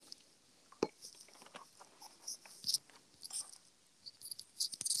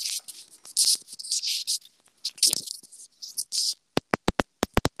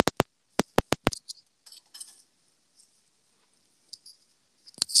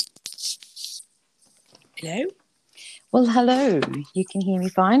Hello? Well, hello. You can hear me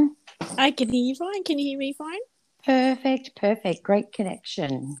fine? I can hear you fine. Can you hear me fine? Perfect, perfect. Great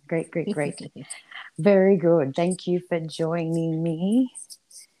connection. Great, great, great. Very good. Thank you for joining me.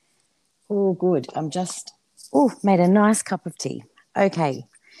 Oh, good. Made a nice cup of tea. Okay.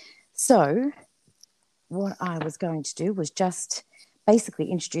 So, what I was going to do was just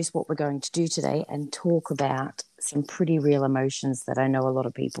basically introduce what we're going to do today and talk about some pretty real emotions that I know a lot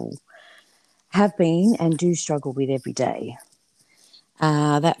of people have been and do struggle with every day.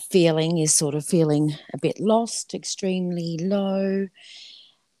 That feeling is sort of feeling a bit lost, extremely low,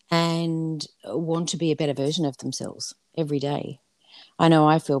 and want to be a better version of themselves every day. I know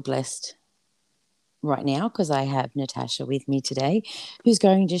I feel blessed right now because I have Natasha with me today, who's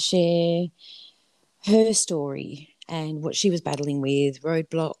going to share her story and what she was battling with,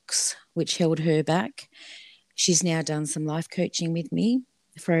 roadblocks which held her back. She's now done some life coaching with me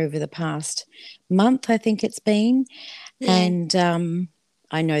for over the past month, I think it's been. Yeah. And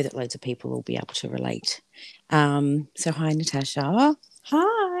I know that loads of people will be able to relate. So, hi, Natasha.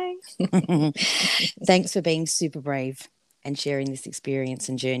 Hi. Thanks for being super brave and sharing this experience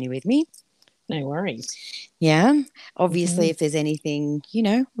and journey with me. No worries. Yeah. Obviously, Mhm. if there's anything,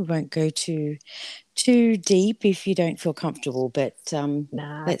 we won't go too deep if you don't feel comfortable, but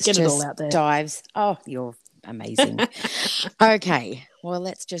Nah, let's get it all just out there. dive. Oh, you're amazing. Okay. Well,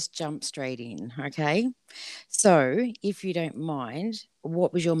 let's just jump straight in. Okay. So, if you don't mind,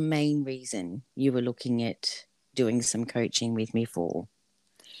 what was your main reason you were looking at doing some coaching with me for?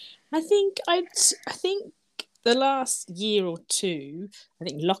 I think the last year or two, I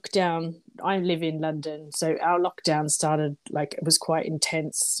think lockdown. I live in London, so our lockdown started like it was quite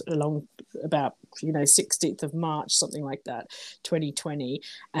intense along about 16th of March, something like that, 2020,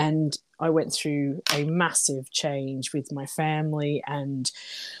 and I went through a massive change with my family and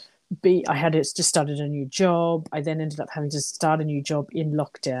I had just started a new job. I then ended up having to start a new job in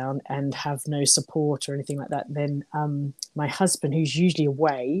lockdown and have no support or anything like that. Then my husband, who's usually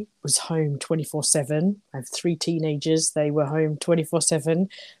away, was home 24/7. I have three teenagers. They were home 24/7.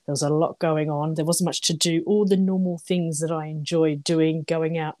 There was a lot going on. There wasn't much to do. All the normal things that I enjoyed doing,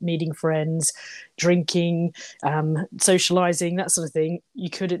 going out, meeting friends, drinking, socializing, that sort of thing, you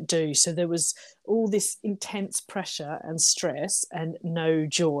couldn't do. So there was all this intense pressure and stress and no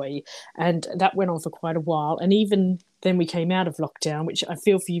joy. And that went on for quite a while. And even then we came out of lockdown, which I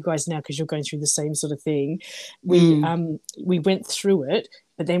feel for you guys now because you're going through the same sort of thing. We went through it,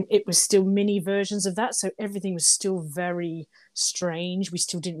 but then it was still mini versions of that. So everything was still very strange. We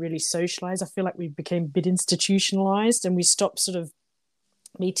still didn't really socialize. I feel like we became a bit institutionalized and we stopped sort of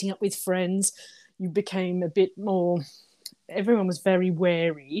meeting up with friends. You became a bit more, everyone was very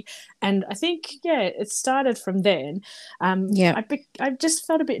wary, and I think it started from then. Yeah. I just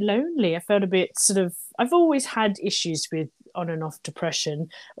felt a bit lonely. I felt a bit sort of, I've always had issues with on and off depression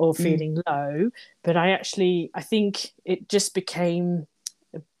or Mm. feeling low, but I think it just became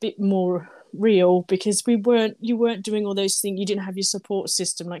a bit more real because you weren't doing all those things. You didn't have your support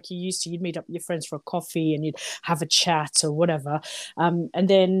system like you used to. You'd meet up with your friends for a coffee and you'd have a chat or whatever. And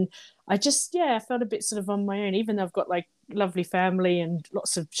then I felt a bit sort of on my own, even though I've got like lovely family and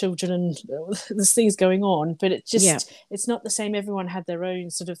lots of children and there's things going on, but Yeah. it's not the same. Everyone had their own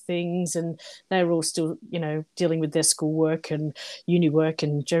sort of things and they were all still, dealing with their schoolwork and uni work,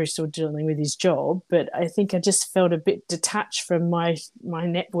 and Jerry's still dealing with his job. But I think I just felt a bit detached from my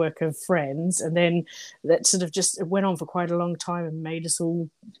network of friends, and then that sort of just went on for quite a long time and made us all,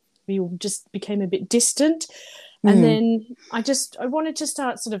 we all just became a bit distant. And Mm. then I wanted to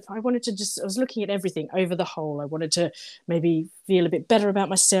start sort of, I was looking at everything over the whole. I wanted to maybe feel a bit better about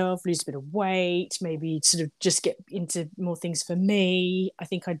myself, lose a bit of weight, maybe sort of just get into more things for me. I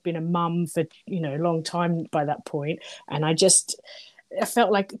think I'd been a mum for, a long time by that point. And I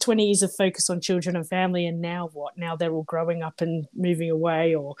felt like 20 years of focus on children and family, and now what? Now they're all growing up and moving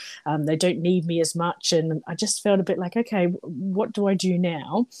away, or they don't need me as much. And I just felt a bit like, okay, what do I do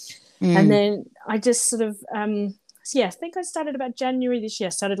now? And Mm. then I just sort of, I think I started about January this year.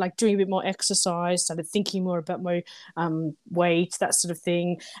 I started like doing a bit more exercise, started thinking more about my weight, that sort of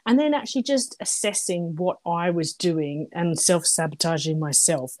thing. And then actually just assessing what I was doing and self sabotaging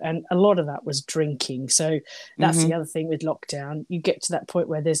myself. And a lot of that was drinking. So that's the Mm-hmm. other thing with lockdown. You get to that point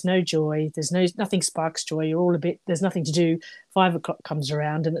where there's no joy, nothing sparks joy. You're all a bit, there's nothing to do. 5 o'clock comes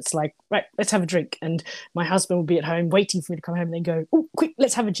around and it's like, right, let's have a drink. And my husband will be at home waiting for me to come home and then go, oh, quick,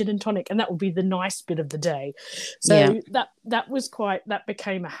 let's have a gin and tonic. And that will be the nice bit of the day. Yeah. So that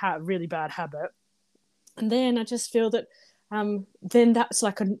became a really bad habit. And then I just feel that then that's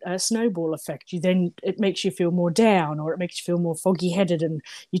like a snowball effect. It makes you feel more down, or it makes you feel more foggy headed, and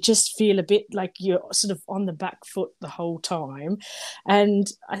you just feel a bit like you're sort of on the back foot the whole time.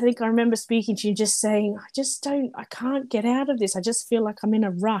 And I think I remember speaking to you, just saying, I can't get out of this. I just feel like I'm in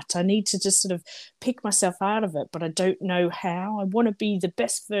a rut. I need to just sort of pick myself out of it, but I don't know how. I want to be the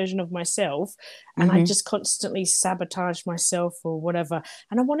best version of myself, and I just constantly sabotage myself or whatever.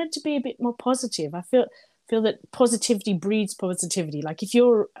 And I wanted to be a bit more positive. I feel that positivity breeds positivity. Like if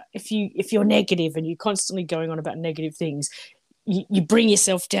you're negative and you're constantly going on about negative things, you bring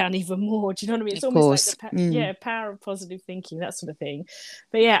yourself down even more. Do you know what I mean? It's almost like the power of positive thinking, that sort of thing.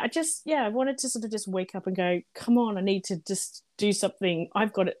 But I wanted to sort of just wake up and go, come on, I need to just do something.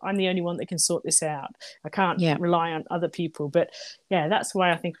 I've got it. I'm the only one that can sort this out. I can't rely on other people. But yeah, that's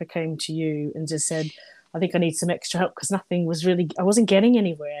why I think I came to you and just said, I think I need some extra help, because I wasn't getting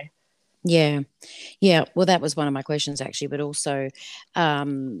anywhere. Yeah. Yeah. Well, that was one of my questions actually, but also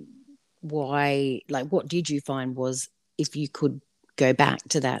why, like, what did you find was, if you could go back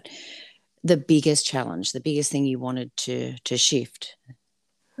to that, the biggest challenge, the biggest thing you wanted to shift?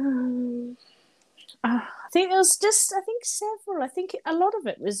 I think there was several. I think a lot of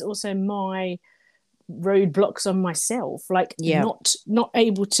it was also my roadblocks on myself, like not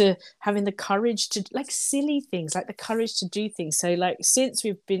able to, having the courage to, like, silly things, like the courage to do things. So like since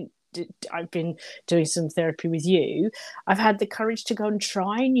I've been doing some therapy with you, I've had the courage to go and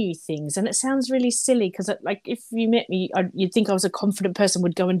try new things. And it sounds really silly, because like if you met me, you'd think I was a confident person,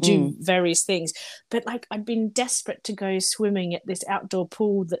 would go and do various things. But like I'd been desperate to go swimming at this outdoor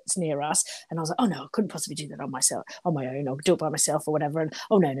pool that's near us, and I was like, oh no, I couldn't possibly do that on my own. I'll do it by myself or whatever. And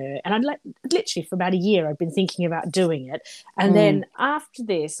oh no. And I'd like literally for about a year I'd been thinking about doing it. And then after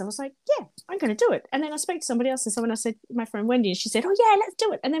this I was like, yeah, I'm going to do it. And then I spoke to somebody else, and someone else said, my friend Wendy, and she said, oh yeah, let's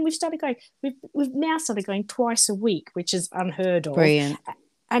do it. And then we've now started going twice a week, which is unheard of. Brilliant.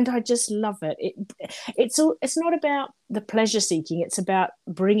 And I just love it. It's not about the pleasure seeking. It's about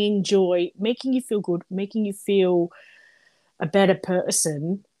bringing joy, making you feel good, making you feel a better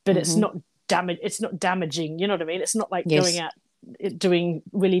person. But it's not damaging. You know what I mean? It's not like going out doing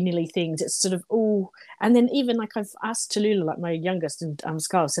willy-nilly things. It's sort of and then even like I've asked Tallulah, like my youngest, and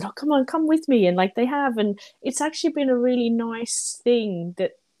Scarlett said, oh come on, come with me, and like they have, and it's actually been a really nice thing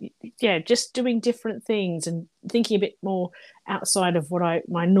that just doing different things and thinking a bit more outside of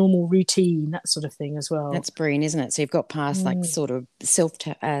my normal routine, that sort of thing as well. That's brilliant, isn't it? So you've got past like sort of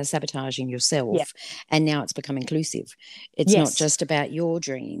sabotaging yourself, and now it's become inclusive. It's not just about your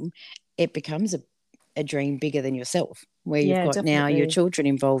dream. It becomes a dream bigger than yourself, where you've got now your children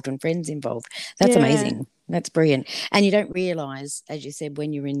involved and friends involved. That's amazing. That's brilliant. And you don't realise, as you said,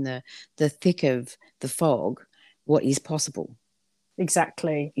 when you're in the thick of the fog, what is possible.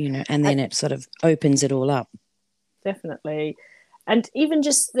 Exactly. And then it sort of opens it all up. Definitely. And even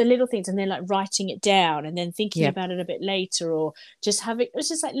just the little things, and then like writing it down and then thinking about it a bit later, or just having, it was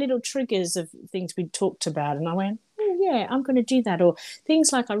just like little triggers of things we talked about. And I went, oh yeah, I'm going to do that. Or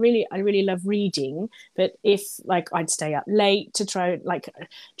things like I really love reading, but if like I'd stay up late to try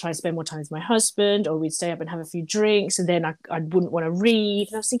and spend more time with my husband, or we'd stay up and have a few drinks, and then I wouldn't want to read.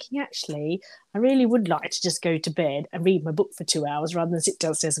 And I was thinking, actually, I really would like to just go to bed and read my book for 2 hours rather than sit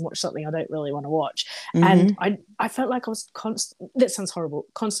downstairs and watch something I don't really want to watch. And I felt like I was that sounds horrible,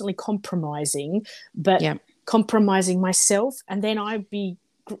 constantly compromising, but compromising myself. And then I'd be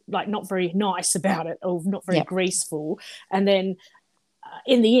like not very nice about it, or not very graceful. And then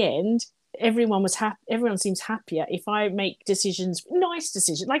in the end, everyone was happy. Everyone seems happier if I make nice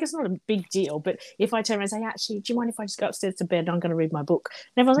decisions. Like, it's not a big deal, but if I turn around and say, actually, do you mind if I just go upstairs to bed? I'm going to read my book.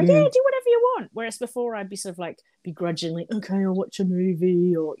 And everyone's like, yeah, do whatever you want. Whereas before I'd be sort of like begrudgingly, okay, I'll watch a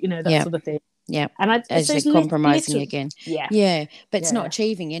movie, or, that sort of thing. Yeah. And as they're compromising again. Yeah. But it's not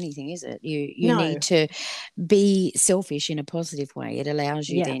achieving anything, is it? You need to be selfish in a positive way. It allows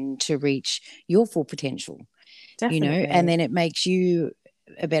you then to reach your full potential. Definitely. And then it makes you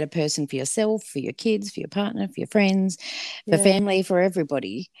a better person for yourself, for your kids, for your partner, for your friends, for family, for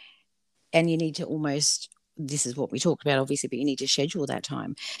everybody. And you need to almost, this is what we talked about obviously, but you need to schedule that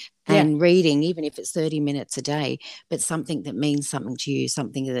time. And reading, even if it's 30 minutes a day, but something that means something to you,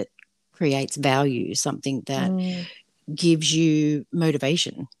 something that creates value, something that gives you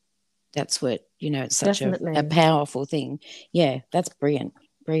motivation. That's what, it's such a powerful thing. Yeah, that's brilliant.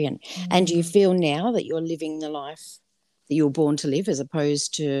 And do you feel now that you're living the life that you were born to live, as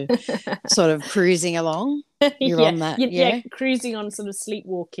opposed to sort of cruising along? You're on that, cruising on, sort of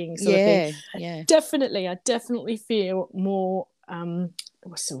sleepwalking sort of thing. Yeah, definitely. I definitely feel more,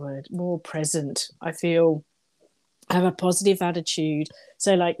 what's the word? More present. I feel have a positive attitude.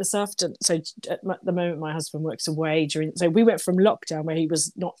 So like this after, so at the moment my husband works away during, so we went from lockdown where he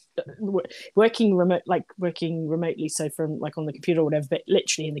was not working remotely, so from like on the computer or whatever, but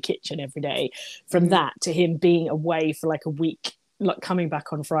literally in the kitchen every day, from that to him being away for like a week, like coming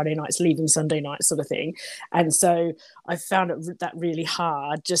back on Friday nights, leaving Sunday nights, sort of thing. And so I found that really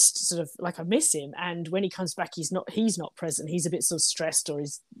hard, just sort of like I miss him. And when he comes back, he's not present. He's a bit sort of stressed, or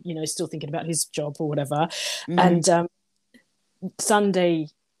he's, you know, still thinking about his job or whatever. And Sunday,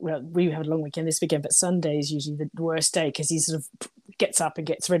 well, we have a long weekend this weekend, but Sunday is usually the worst day because he sort of gets up and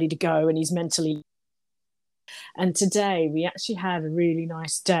gets ready to go, and he's mentally. And today we actually had a really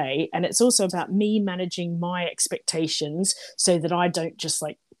nice day, and it's also about me managing my expectations so that I don't just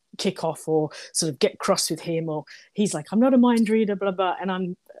like kick off or sort of get cross with him, or he's like, I'm not a mind reader, blah blah,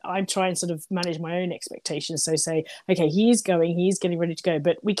 and I try and sort of manage my own expectations. So say, okay, he's getting ready to go,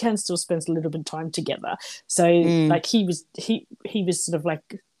 but we can still spend a little bit of time together. So like he was sort of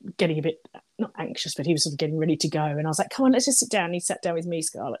like getting a bit not anxious, but he was sort of getting ready to go, and I was like, come on, let's just sit down. And he sat down with me,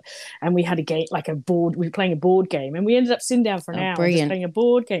 Scarlett, and we had a game, like a board, we were playing a board game, and we ended up sitting down for an hour just playing a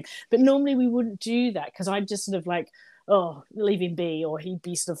board game. But normally we wouldn't do that because I'd just sort of like, oh, leave him be, or he'd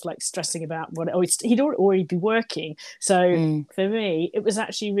be sort of like stressing about what, or he'd be working. So for me it was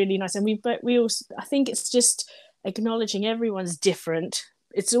actually really nice. And we also, I think it's just acknowledging everyone's different.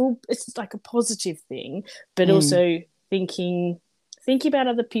 It's like a positive thing, but also thinking about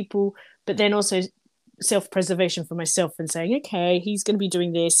other people, but then also self-preservation for myself and saying, okay, he's going to be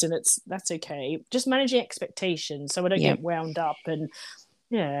doing this, and that's okay. Just managing expectations so I don't get wound up, and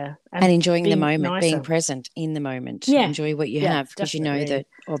and enjoying the moment, being present in the moment. Enjoy what you have, because you know that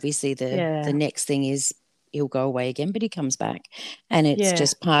obviously the next thing is he'll go away again, but he comes back, and it's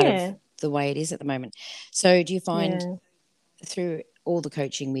just part of the way it is at the moment. So do you find through all the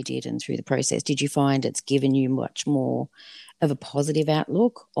coaching we did and through the process, did you find it's given you much more of a positive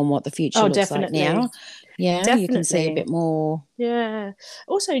outlook on what the future looks like now? You can see a bit more.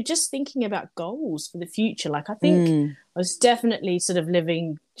 Also just thinking about goals for the future, like I think I was definitely sort of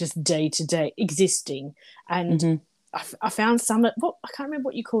living just day to day, existing, and I found some, I can't remember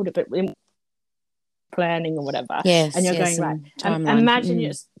what you called it, but planning or whatever, and you're going right, and imagine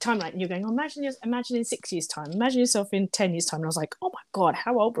your timeline, and you're going, imagine in 6 years time, imagine yourself in 10 years time, and I was like, oh my god,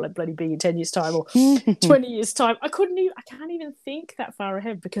 how old will I bloody be in 10 years time or 20 years time? I can't even think that far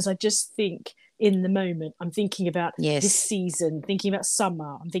ahead, because I just think in the moment. I'm thinking about this season, thinking about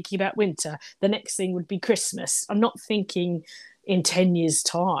summer, I'm thinking about winter, the next thing would be Christmas. I'm not thinking in 10 years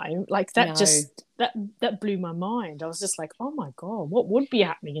time, like that. That blew my mind. I was just like, oh my god, what would be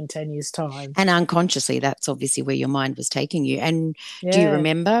happening in 10 years time? And unconsciously that's obviously where your mind was taking you. And do you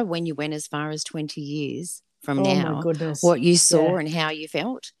remember when you went as far as 20 years from now, my goodness, what you saw and how you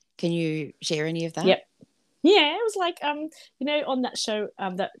felt? Can you share any of that? Yeah, it was like you know, on that show,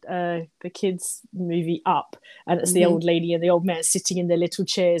 that the kids movie Up, and it's the old lady and the old man sitting in their little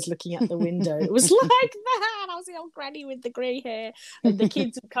chairs looking out the window. It was like that. I was the old granny with the grey hair, and the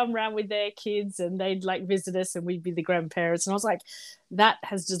kids would come round with their kids, and they'd like visit us, and we'd be the grandparents. And I was like, that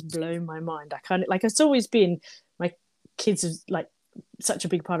has just blown my mind. I kind of like, it's always been, my kids are like such a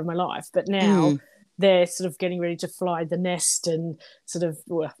big part of my life, but now they're sort of getting ready to fly the nest, and sort of,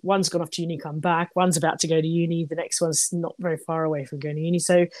 well, one's gone off to uni, come back, one's about to go to uni, the next one's not very far away from going to uni.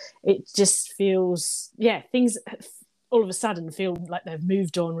 So it just feels, things all of a sudden feel like they've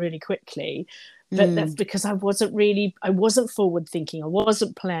moved on really quickly. But that's because I wasn't forward thinking. I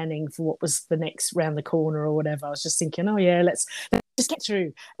wasn't planning for what was the next round the corner or whatever. I was just thinking, oh yeah, let's just get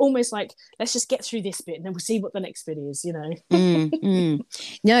through, almost like, let's just get through this bit and then we'll see what the next bit is, you know.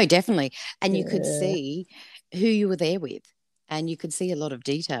 No, definitely. And you could see who you were there with, and you could see a lot of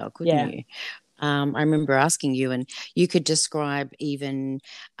detail, couldn't you? I remember asking you, and you could describe even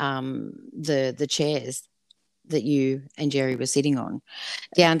the chairs that you and Jerry were sitting on,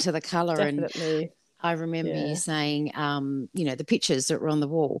 down to the colour. Definitely. And I remember you saying, you know, the pictures that were on the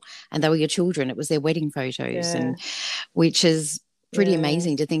wall, and they were your children. It was their wedding photos, and which is pretty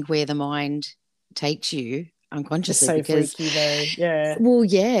amazing to think where the mind takes you unconsciously. It's so because, freaky though.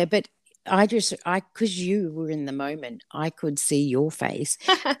 Well, but because you were in the moment, I could see your face,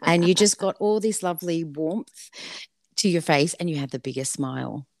 and you just got all this lovely warmth to your face, and you had the biggest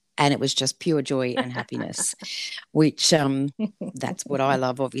smile. And it was just pure joy and happiness, which that's what I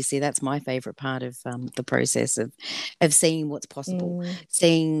love. Obviously, that's my favourite part of the process of seeing what's possible,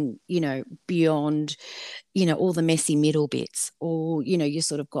 seeing, you know, beyond, you know, all the messy middle bits, or, you know, you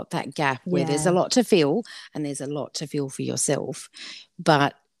sort of got that gap where there's a lot to feel, and there's a lot to feel for yourself,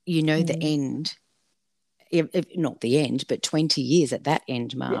 but, you know, the end if not the end, but 20 years at that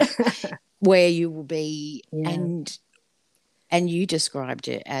end mark, Yeah. where you will be. Yeah. And you described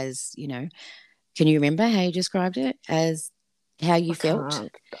it as, can you remember how you described it as how you I felt?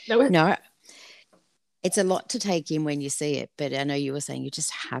 can't. No, No, it's a lot to take in when you see it, but I know you were saying you're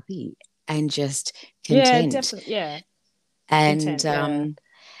just happy and just yeah, content. definitely. Yeah. And Content. Yeah.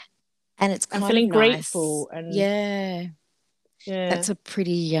 and it's I'm kind of feeling nice. grateful and Yeah. yeah. That's a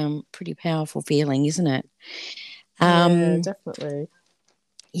pretty powerful feeling, isn't it? Yeah, Um definitely.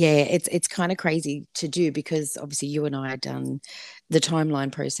 yeah, it's kind of crazy to do because obviously you and I had done the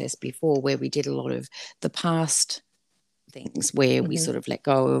timeline process before where we did a lot of the past things where we Hmm. sort of let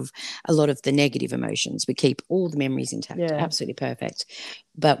go of a lot of the negative emotions. We keep all the memories intact, Yeah. absolutely perfect.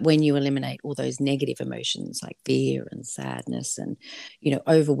 But when you eliminate all those negative emotions like fear and sadness and,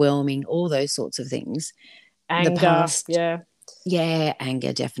 overwhelming, all those sorts of things, the Anger. past, Yeah. yeah,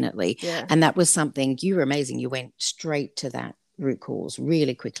 anger, definitely. Yeah. And that was something, you were amazing. You went straight to that root cause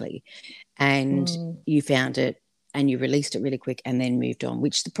really quickly and Mm. you found it and you released it really quick and then moved on,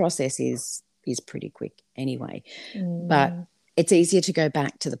 which the process is pretty quick anyway. But Mm. it's easier to go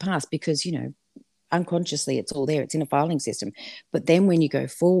back to the past because, unconsciously it's all there, it's in a filing system. But then when you go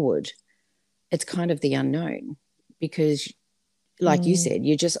forward, it's kind of the unknown because, like you Mm. said,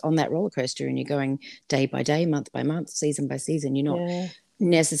 you're just on that roller coaster and you're going day by day, month by month, season by season. You're not Yeah.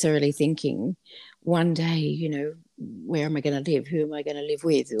 necessarily thinking one day, where am I going to live? Who am I going to live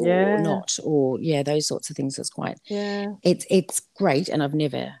with or Yeah. not? Or, yeah, those sorts of things. Yeah. It's great.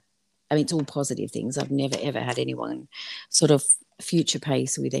 And it's all positive things. I've never, ever had anyone sort of future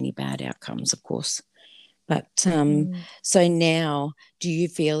pace with any bad outcomes, of course. But Mm. so now, do you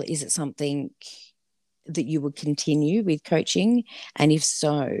feel, is it something that you would continue with coaching? And if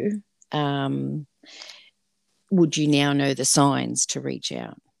so, um, would you now know the signs to reach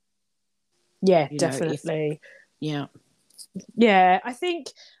out? Yeah, If, definitely. yeah, Yeah, I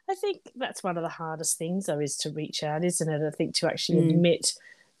think that's one of the hardest things though is to reach out, isn't it? I think to actually mm, admit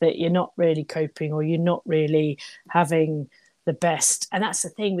that you're not really coping or you're not really having the best. And that's the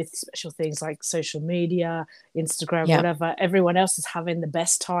thing with special things like social media, Instagram, yeah, whatever. Everyone else is having the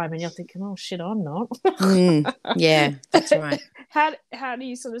best time, and you're thinking, "Oh shit, I'm not." yeah, that's right. How do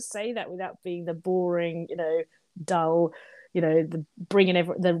you sort of say that without being the boring, dull, the bringing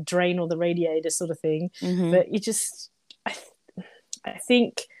the drain or the radiator sort of thing? Hmm. But you just I, I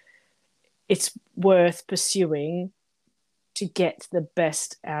think it's worth pursuing to get the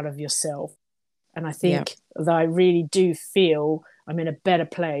best out of yourself. And I Yeah, think that I really do feel I'm in a better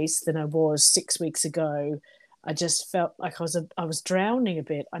place than I was 6 weeks ago. I just felt like I was drowning a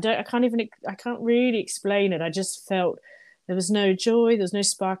bit. I can't really explain it. I just felt there was no joy, there was no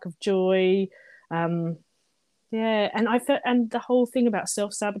spark of joy. Um, yeah, and I felt, and the whole thing about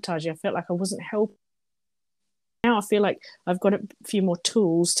self sabotaging, I felt like I wasn't helping. Now I feel like I've got a few more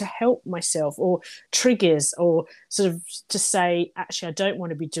tools to help myself or triggers or sort of to say, actually, I don't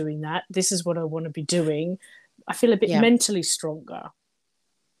want to be doing that. This is what I want to be doing. I feel a bit yeah, mentally stronger,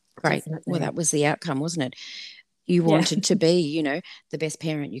 great. Well, definitely. that was the outcome, wasn't it? You Yeah. wanted to be, the best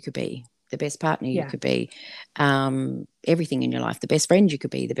parent you could be, the best partner you Yeah. could be, everything in your life, the best friend you could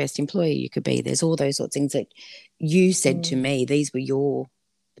be, the best employee you could be. There's all those sorts of things that you said to Mm, me, these were your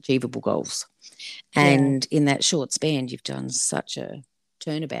achievable goals. yeah. And in that short span, you've done such a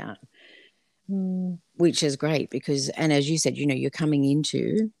turnabout, Mm, which is great because, and as you said, you're coming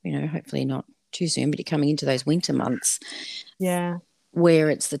into, hopefully not too soon, but you're coming into those winter months yeah. where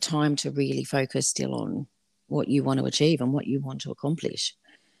it's the time to really focus still on what you want to achieve and what you want to accomplish.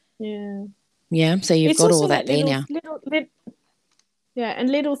 Yeah. Yeah. So you've It's got all also that like there little, now. yeah, and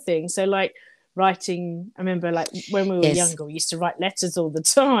little things. So like writing, I remember like when we were Yes. younger, we used to write letters all the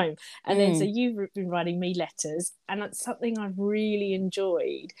time. And then so Mm. you've been writing me letters. And that's something I've really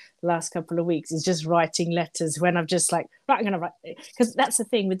enjoyed the last couple of weeks is just writing letters when I'm just like, right, I'm gonna write because that's the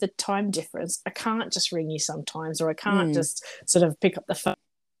thing with the time difference. I can't just ring you sometimes, or I can't Mm. just sort of pick up the phone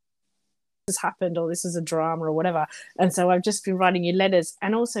has happened or this is a drama or whatever. And so I've just been writing you letters.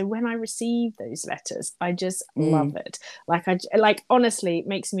 And also when I receive those letters, I just love Mm. it. Like honestly, it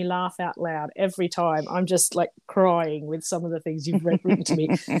makes me laugh out loud every time. I'm just like crying with some of the things you've written to me.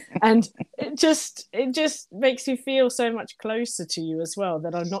 And it just makes me feel so much closer to you as well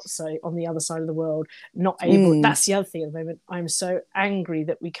that I'm not so on the other side of the world, not able. Mm. That's the other thing at the moment. I'm so angry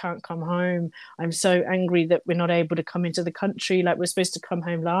that we can't come home. I'm so angry that we're not able to come into the country. Like we're supposed to come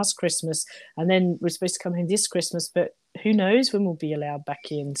home last Christmas and then we're supposed to come home this Christmas, but who knows when we'll be allowed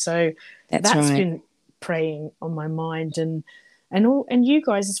back in. So That's that's right. been preying on my mind and you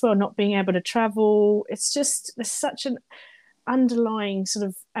guys as well, not being able to travel. It's just there's such an underlying sort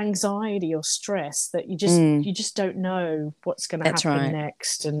of anxiety or stress that you just don't know what's going to That's happen right.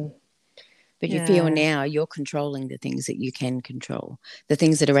 next. And But you feel yeah, now you're controlling the things that you can control. The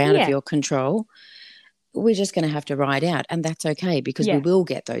things that are out of yeah, your control, we're just going to have to ride out. And that's okay, because we yeah, will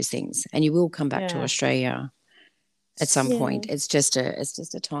get those things and you will come back to yeah, Australia at some point. yeah. It's just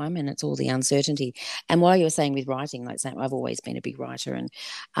a time, and it's all the uncertainty. And while you're saying with writing, like Sam, I've always been a big writer,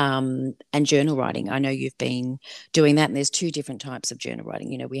 and journal writing. I know you've been doing that, and there's two different types of journal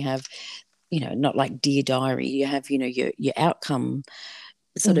writing. We have, not like Dear Diary. You have, your outcome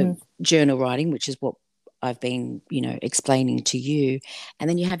sort Hmm. of journal writing, which is what I've been, explaining to you. And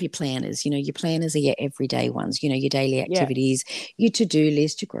then you have your planners. Your planners are your everyday ones, your daily Yeah, activities, your to-do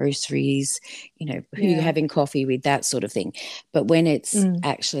list, your groceries, who you're yeah, having coffee with, that sort of thing. But when it's mm,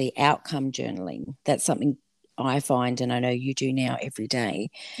 actually outcome journaling, that's something I find, and I know you do now every day,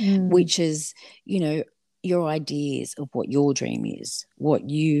 mm, which is, you know, your ideas of what your dream is, what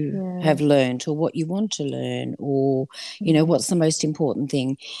you yeah, have learned or what you want to learn, or, mm, what's the most important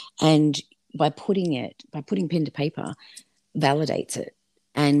thing. And by putting pen to paper, validates it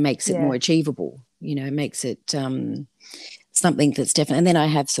and makes it more yeah, achievable, makes it something that's definite. And then I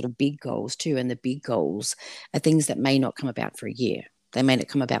have sort of big goals too. And the big goals are things that may not come about for a year. They may not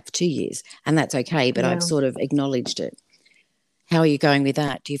come about for 2 years, and that's okay. But I've yeah. sort of acknowledged it. How are you going with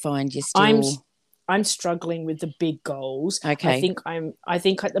that? Do you find you're I'm still I'm struggling with the big goals. okay? I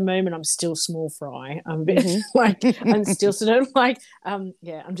think at the moment I'm still small fry. I'm a bit Mm-hmm. like I'm still sort of like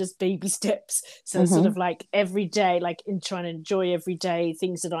yeah, I'm just baby steps. So sort Mm-hmm. of like every day, like in trying to enjoy every day,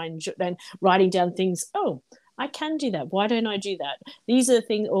 things that I enjoy, then writing down things, oh, I can do that. Why don't I do that? These are the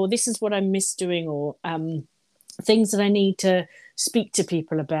things, or this is what I miss doing, or things that I need to speak to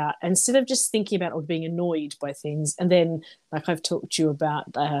people about instead of just thinking about or being annoyed by things. And then, like I've talked to you about,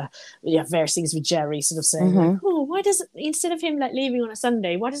 yeah, various things with Jerry, sort of saying like, Mm-hmm. oh, why does instead of him like leaving on a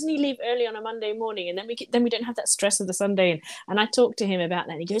Sunday, why doesn't he leave early on a Monday morning, and then we don't have that stress of the Sunday. And I talked to him about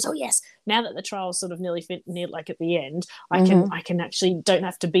that, and he goes, oh yes, now that the trial's sort of near like at the end, Mm-hmm. I can actually don't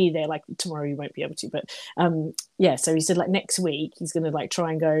have to be there. Like tomorrow you won't be able to, but yeah. So he said like next week he's going to like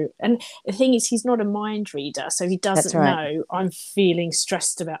try and go. And the thing is, he's not a mind reader, so he That's doesn't right. know I'm feeling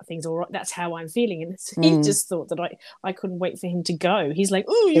stressed about things, or that's how I'm feeling. And he Mm. just thought that I couldn't wait for him to go. He's like,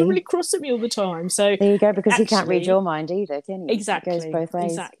 oh, you're really See, cross at me all the time. So there you go. Because he can't read your actually, mind either, can he? It goes exactly, both ways. Yeah.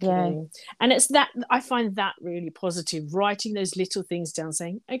 exactly. And it's that I find that really positive, writing those little things down,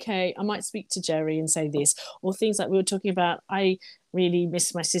 saying, okay, I might speak to Jerry and say this, or things like we were talking about. I really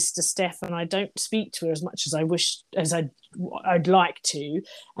miss my sister Steph, and I don't speak to her as much as I wish as I'd like to.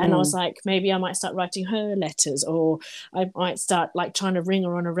 And I was Mm. like, maybe I might start writing her letters, or I might start like trying to ring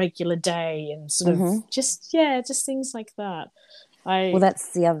her on a regular day, and sort of Mm-hmm. just things like that. Well, I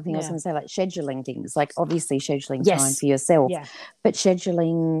that's the other thing I was Yeah. going to say, like scheduling things, like obviously scheduling time Yes. for yourself, Yeah. but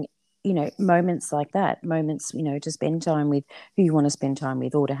scheduling, moments like that, moments, to spend time with who you want to spend time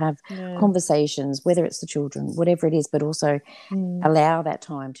with, or to have Yeah. conversations, whether it's the children, whatever it is, but also Mm, allow that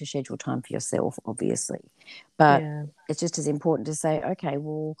time to schedule time for yourself, obviously. But yeah. it's just as important to say, okay,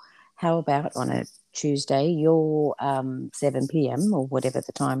 well, how about on a Tuesday, your 7 p.m. or whatever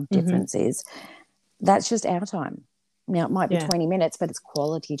the time Mm-hmm. difference is, that's just our time. Now, it might be Yeah. 20 minutes, but it's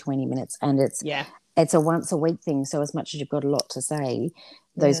quality 20 minutes, and Yeah. it's a once a week thing. So as much as you've got a lot to say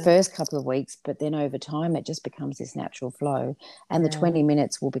those Yeah. first couple of weeks, but then over time it just becomes this natural flow, and the Yeah. 20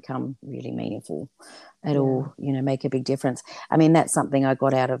 minutes will become really meaningful. Yeah. It'll, make a big difference. I mean, that's something I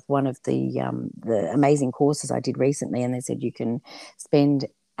got out of one of the amazing courses I did recently, and they said you can spend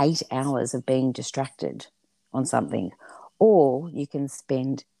 8 hours of being distracted on something, or you can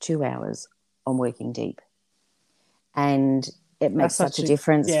spend 2 hours on working deep. And it That's makes such a such a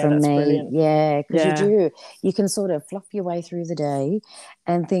difference yeah, for that's me. brilliant. Yeah, because Yeah. you can sort of fluff your way through the day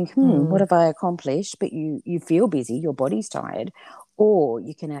and think, what Mm, have I accomplished? But you feel busy, your body's tired, or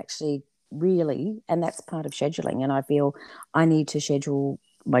you can actually really, and that's part of scheduling. And I feel I need to schedule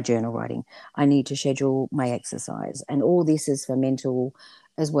my journal writing. I need to schedule my exercise. And all this is for mental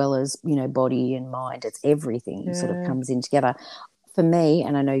as well as, body and mind. It's everything sort of yeah. comes in together. For me,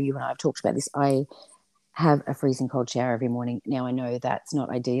 and I know you and I have talked about this, I have a freezing cold shower every morning. Now, I know that's not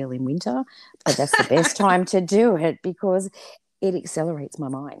ideal in winter, but that's the best time to do it because it accelerates my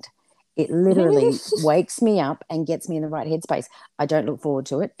mind. It literally wakes me up and gets me in the right headspace. I don't look forward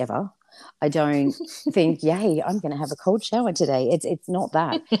to it ever. I don't think, yay, I'm going to have a cold shower today. It's not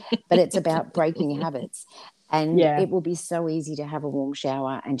that, but it's about breaking habits. And Yeah. it will be so easy to have a warm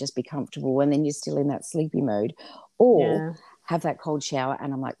shower and just be comfortable, and then you're still in that sleepy mode, or Yeah. have that cold shower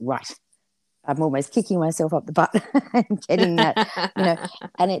and I'm like, right, I'm almost kicking myself up the butt and getting that.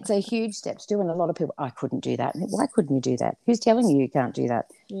 And it's a huge step to do. And a lot of people, I couldn't do that. Why couldn't you do that? Who's telling you can't do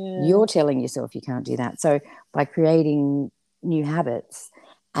that? Yeah. You're telling yourself you can't do that. So by creating new habits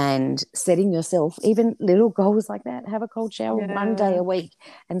and setting yourself even little goals like that, have a cold shower one day a week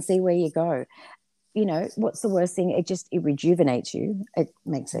and see where you go. What's the worst thing? It rejuvenates you. It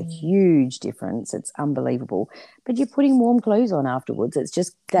makes a huge difference. It's unbelievable. But you're putting warm clothes on afterwards. It's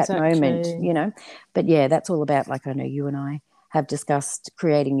just that moment. But yeah, that's all about, like, I know you and I have discussed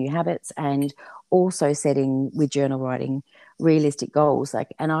creating new habits and also setting, with journal writing, realistic goals.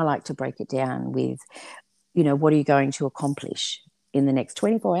 And I like to break it down with, what are you going to accomplish in the next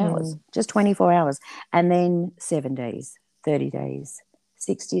 24 hours? Just 24 hours. And then 7 days, 30 days,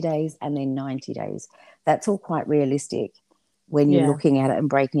 60 days, and then 90 days. That's all quite realistic when you're looking at it and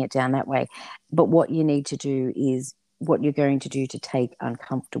breaking it down that way. But what you need to do is what you're going to do to take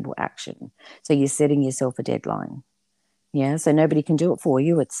uncomfortable action. So you're setting yourself a deadline. Yeah. So nobody can do it for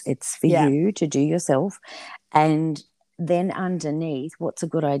you. It's for you to do yourself. And then underneath, what's a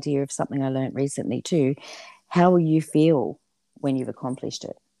good idea of something I learned recently too, how will you feel when you've accomplished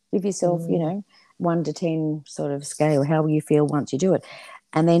it? Give yourself, 1 to 10 sort of scale. How will you feel once you do it?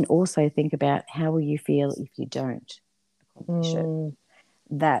 And then also think about how will you feel if you don't accomplish it.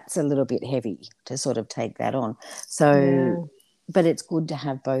 That's a little bit heavy to sort of take that on. So, but it's good to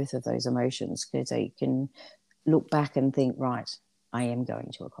have both of those emotions, because you can look back and think, right, I am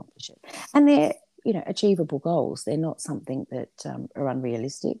going to accomplish it. And they're, achievable goals. They're not something that are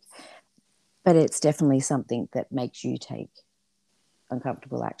unrealistic, but it's definitely something that makes you take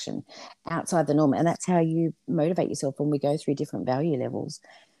uncomfortable action outside the norm. And that's how you motivate yourself when we go through different value levels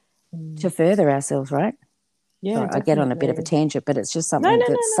to further ourselves, right? Yeah. Sorry, I get on a bit of a tangent, but it's just something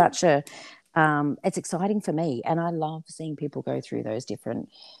that's such a it's exciting for me. And I love seeing people go through those different,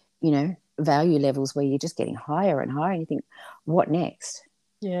 value levels where you're just getting higher and higher and you think, what next?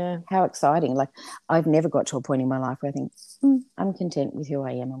 Yeah. How exciting. Like, I've never got to a point in my life where I think, I'm content with who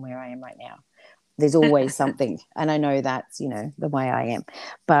I am and where I am right now. There's always something. And I know that's, the way I am.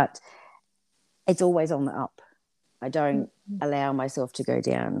 But it's always on the up. I don't allow myself to go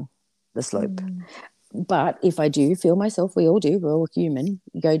down the slope. But if I do feel myself, we all do, we're all human,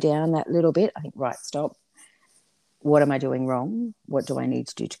 go down that little bit, I think, right, stop. What am I doing wrong? What do I need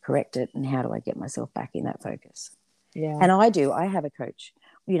to do to correct it? And how do I get myself back in that focus? Yeah. And I have a coach.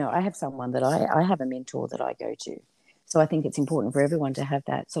 I have someone that I have a mentor that I go to. So I think it's important for everyone to have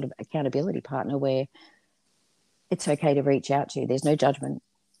that sort of accountability partner where it's okay to reach out to. There's no judgment.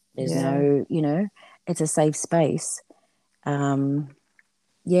 There's no, it's a safe space. And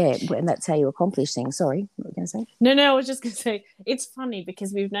that's how you accomplish things. Sorry, what were you going to say? No, I was just going to say, it's funny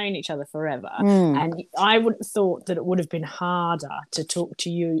because we've known each other forever. And I would have thought that it would have been harder to talk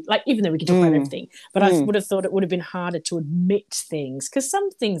to you, like, even though we can talk about everything, but I would have thought it would have been harder to admit things, because some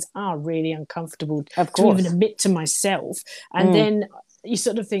things are really uncomfortable to even admit to myself. And then you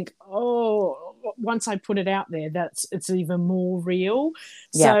sort of think, oh, once I put it out there, it's even more real.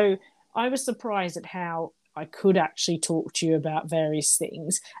 Yeah. So I was surprised at how I could actually talk to you about various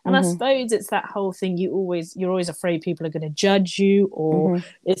things. And I suppose it's that whole thing, you're always afraid people are going to judge you, or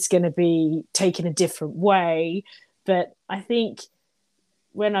it's going to be taken a different way. But I think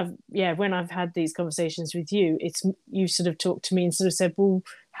when I've had these conversations with you, you sort of talked to me and sort of said, well,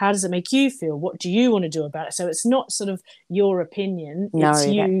 how does it make you feel? What do you want to do about it? So it's not sort of your opinion. It's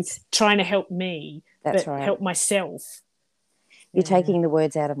you trying to help me, help myself. You're taking the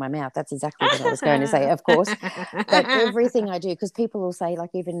words out of my mouth. That's exactly what I was going to say, of course. But everything I do, because people will say,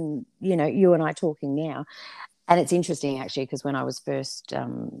 like, even, you and I talking now, and it's interesting, actually, because when I was first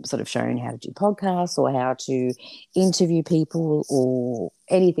sort of shown how to do podcasts or how to interview people or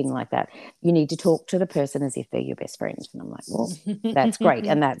anything like that, you need to talk to the person as if they're your best friend. And I'm like, well, that's great.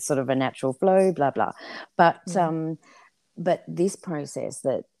 And that's sort of a natural flow, blah, blah. But this process,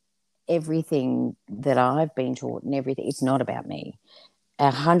 that everything that I've been taught and everything, it's not about me.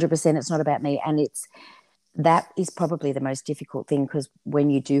 100% it's not about me. And that is probably the most difficult thing, because when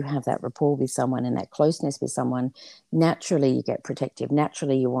you do have that rapport with someone and that closeness with someone, naturally you get protective.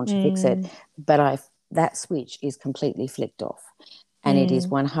 Naturally you want to fix it. But that switch is completely flicked off. And it is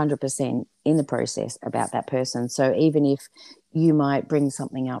 100% in the process about that person. So even if you might bring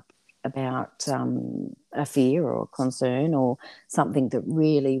something up about a fear or a concern or something that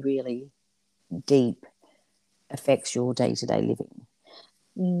really, really deep affects your day-to-day living.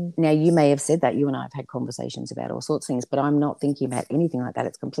 Now, you may have said that. You and I have had conversations about all sorts of things, but I'm not thinking about anything like that.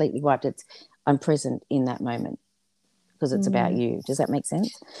 It's completely wiped. I'm present in that moment because it's about you. Does that make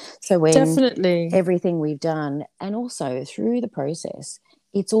sense? So when Definitely. everything we've done, and also through the process,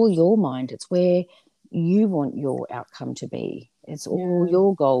 it's all your mind. It's where you want your outcome to be. It's all Yeah.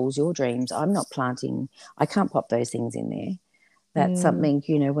 your goals, your dreams. I can't pop those things in there. That's Mm, something,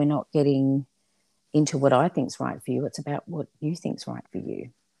 you know, we're not getting into what I think's right for you. It's about what you think's right for you.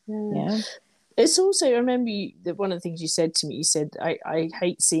 yeah. Yeah. It's also, I remember that one of the things you said to me, you said, I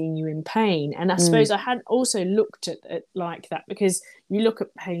hate seeing you in pain. And I Mm, suppose I hadn't also looked at it like that, because you look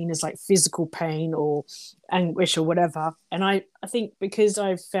at pain as like physical pain or anguish or whatever. And I think because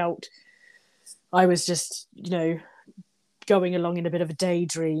I felt I was just, going along in a bit of a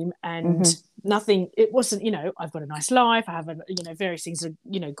daydream, and mm-hmm. nothing, it wasn't, I've got a nice life, I have various things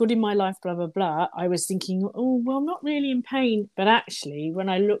are, good in my life, blah blah blah. I was thinking, oh well, I'm not really in pain. But actually, when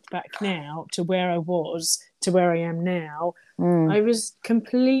I look back now to where I was to where I am now, Mm, I was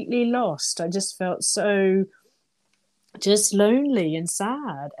completely lost. I just felt so just lonely and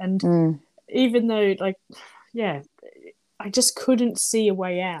sad. And mm, even though, like, yeah, I just couldn't see a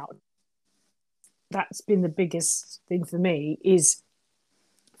way out. That's been the biggest thing for me, is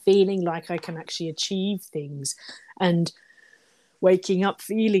feeling like I can actually achieve things, and waking up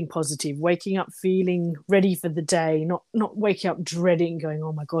feeling positive, waking up feeling ready for the day, not waking up dreading, going,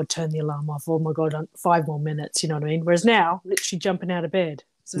 oh my God, turn the alarm off, oh my God, 5 more minutes, you know what I mean? Whereas now, literally jumping out of bed.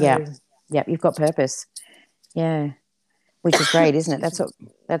 yeah. So Yeah. You've got purpose. Yeah. Which is great, isn't it?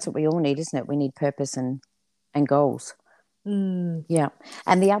 That's what we all need, isn't it? We need purpose and goals. mm, Yeah.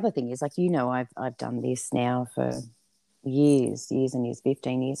 And the other thing is, like, you know, I've done this now for years and years,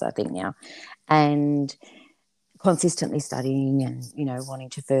 15 years, I think now. And consistently studying and, you know, wanting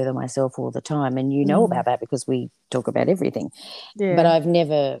to further myself all the time. And you know mm, about that because we talk about everything. But yeah, I've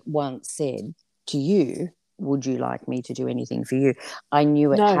never once said to you, would you like me to do anything for you? I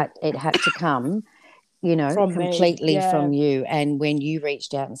knew no, it had to come, you know, from me, completely yeah, from you. And when you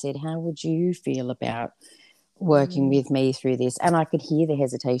reached out and said, how would you feel about working mm, with me through this? And I could hear the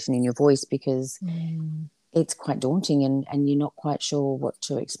hesitation in your voice because mm. it's quite daunting and you're not quite sure what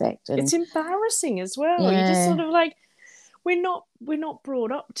to expect. And It's embarrassing as well. You just sort yeah, of like, we're not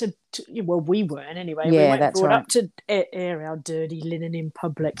brought up to, well, we weren't anyway, we yeah, weren't that's brought right. up to air our dirty linen in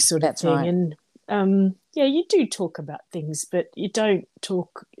public, sort of That's thing. right. And yeah, you do talk about things, but you don't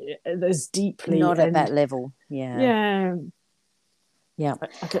talk as deeply. Not at that And level. Yeah. yeah, Yeah.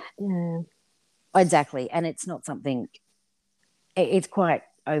 yeah, Exactly. And it's not something, it's quite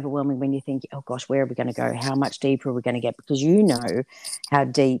overwhelming when you think, oh gosh, where are we going to go? How much deeper are we going to get? Because you know how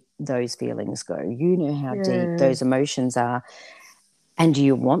deep those feelings go. You know how deep yeah, those emotions are. And do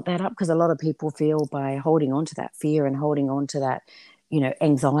you want that up? Because a lot of people feel by holding on to that fear and holding on to that, you know,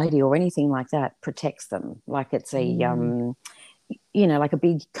 anxiety or anything like that protects them. Like it's a, mm, you know, like a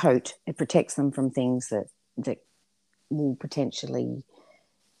big coat. It protects them from things that will potentially,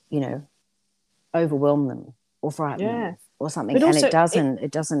 you know, overwhelm them or frighten yeah. them or something. But And also,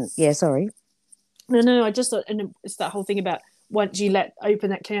 it doesn't, yeah, sorry. no, I just thought, and it's that whole thing about, once you let open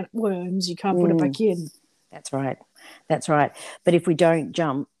that can of worms, you can't put it Mm, back in. that's right. That's right. But if we don't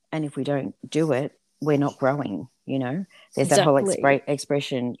jump and if we don't do it, we're not growing, you know. There's that whole Exactly.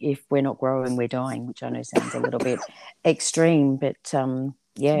 expression, if we're not growing, we're dying, which I know sounds a little bit extreme, but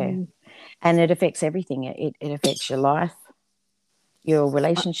yeah. Mm. And it affects everything. It affects your life, your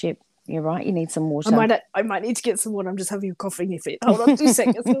relationship. You're right. You need some water. I might need to get some water. I'm just having a coughing fit. Hold on 2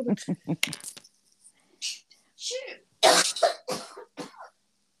 seconds. Hold on.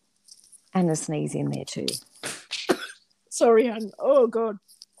 And a sneeze in there too. Sorry, Anne. Oh God.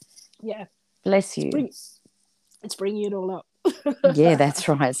 Yeah. Bless It's you. bring it's bringing it all up. Yeah, that's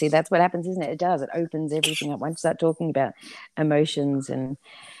right. See, that's what happens, isn't it? It does. It opens everything up. Once you start talking about emotions and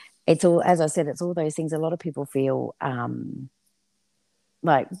it's all, as I said, it's all those things. A lot of people feel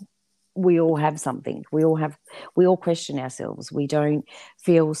like we all have something. We all question ourselves. We don't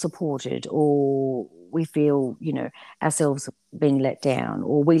feel supported or we feel, you know, ourselves being let down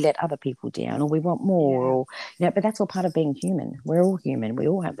or we let other people down or we want more Yeah. or, you know, but that's all part of being human. We're all human. We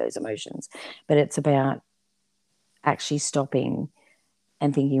all have those emotions. But it's about actually stopping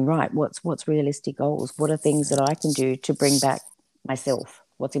and thinking, right, what's realistic goals? What are things that I can do to bring back myself?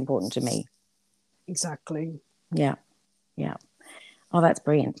 What's important to me? Exactly. Yeah, yeah. Oh, that's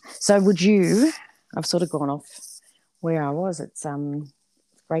brilliant. So, would you? I've sort of gone off where I was. It's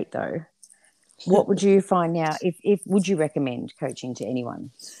great though. What would you find now? If would you recommend coaching to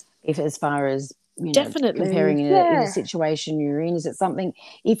anyone? If as far as you know, comparing Definitely. in a Yeah. situation you're in, is it something?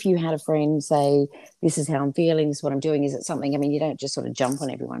 If you had a friend say, "This is how I'm feeling. This is what I'm doing," is it something? I mean, you don't just sort of jump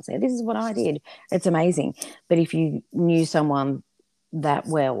on everyone and say, "This is what I did." It's amazing. But if you knew someone that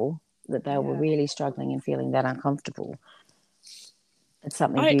well that they were Yeah. really struggling and feeling that uncomfortable, it's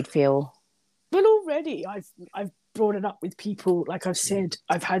something I you'd feel. Well, already I've brought it up with people. Like I've said,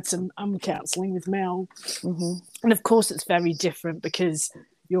 I've had some counselling with Mel, Mm-hmm. and of course it's very different because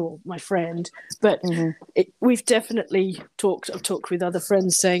you're my friend. But Mm-hmm. we've definitely talked. I've talked with other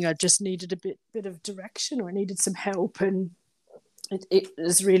friends saying I just needed a bit of direction, or I needed some help, and it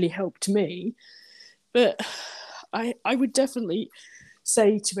has really helped me. But I would definitely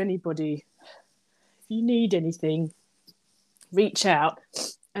say to anybody, if you need anything, reach out,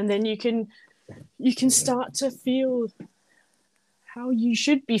 and then you can start to feel how you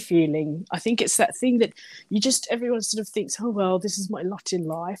should be feeling. I think it's that thing that everyone sort of thinks, oh well, this is my lot in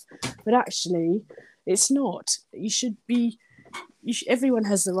life, but actually it's not. Everyone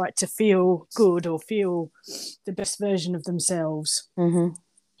has the right to feel good or feel the best version of themselves. Mm-hmm.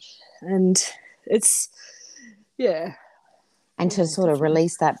 And it's and to sort of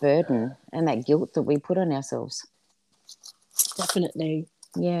release that burden and that guilt that we put on ourselves. Definitely.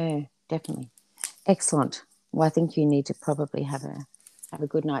 Yeah, definitely. Excellent. Well, I think you need to probably have a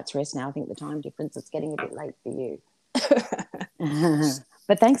good night's rest now. I think the time difference is getting a bit late for you.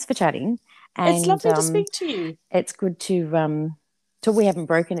 But thanks for chatting. And, it's lovely to speak to you. It's good to we haven't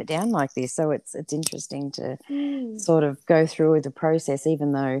broken it down like this, so it's interesting to sort of go through the process,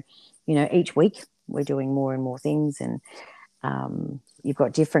 even though, you know, each week we're doing more and more things, and you've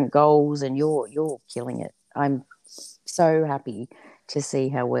got different goals, and you're killing it. I'm so happy to see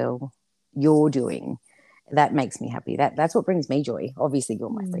how well you're doing. That makes me happy. That's what brings me joy. Obviously you're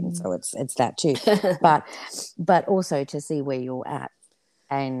my friend, so it's that too. but also to see where you're at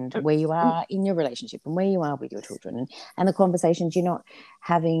and where you are in your relationship and where you are with your children, and the conversations you're not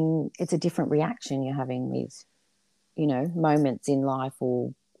having. It's a different reaction you're having with, you know, moments in life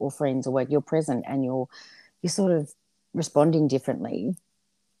or friends or work. You're present and you're sort of responding differently.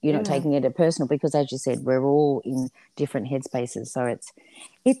 You're not taking it as personal, because, as you said, we're all in different headspaces. So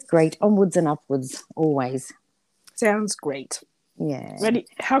it's great. Onwards and upwards, always. Sounds great. Yeah. Ready?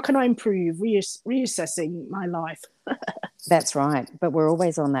 How can I improve? Reassessing my life. That's right. But we're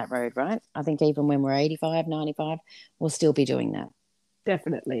always on that road, right? I think even when we're 85, 95, we'll still be doing that.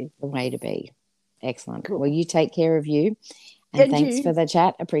 Definitely. The way to be. Excellent. Cool. Well, you take care of you. And thanks for the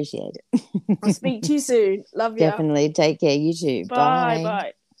chat. Appreciate it. I'll speak to you soon. Love you. Definitely. Take care. You too. Bye.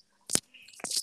 Bye.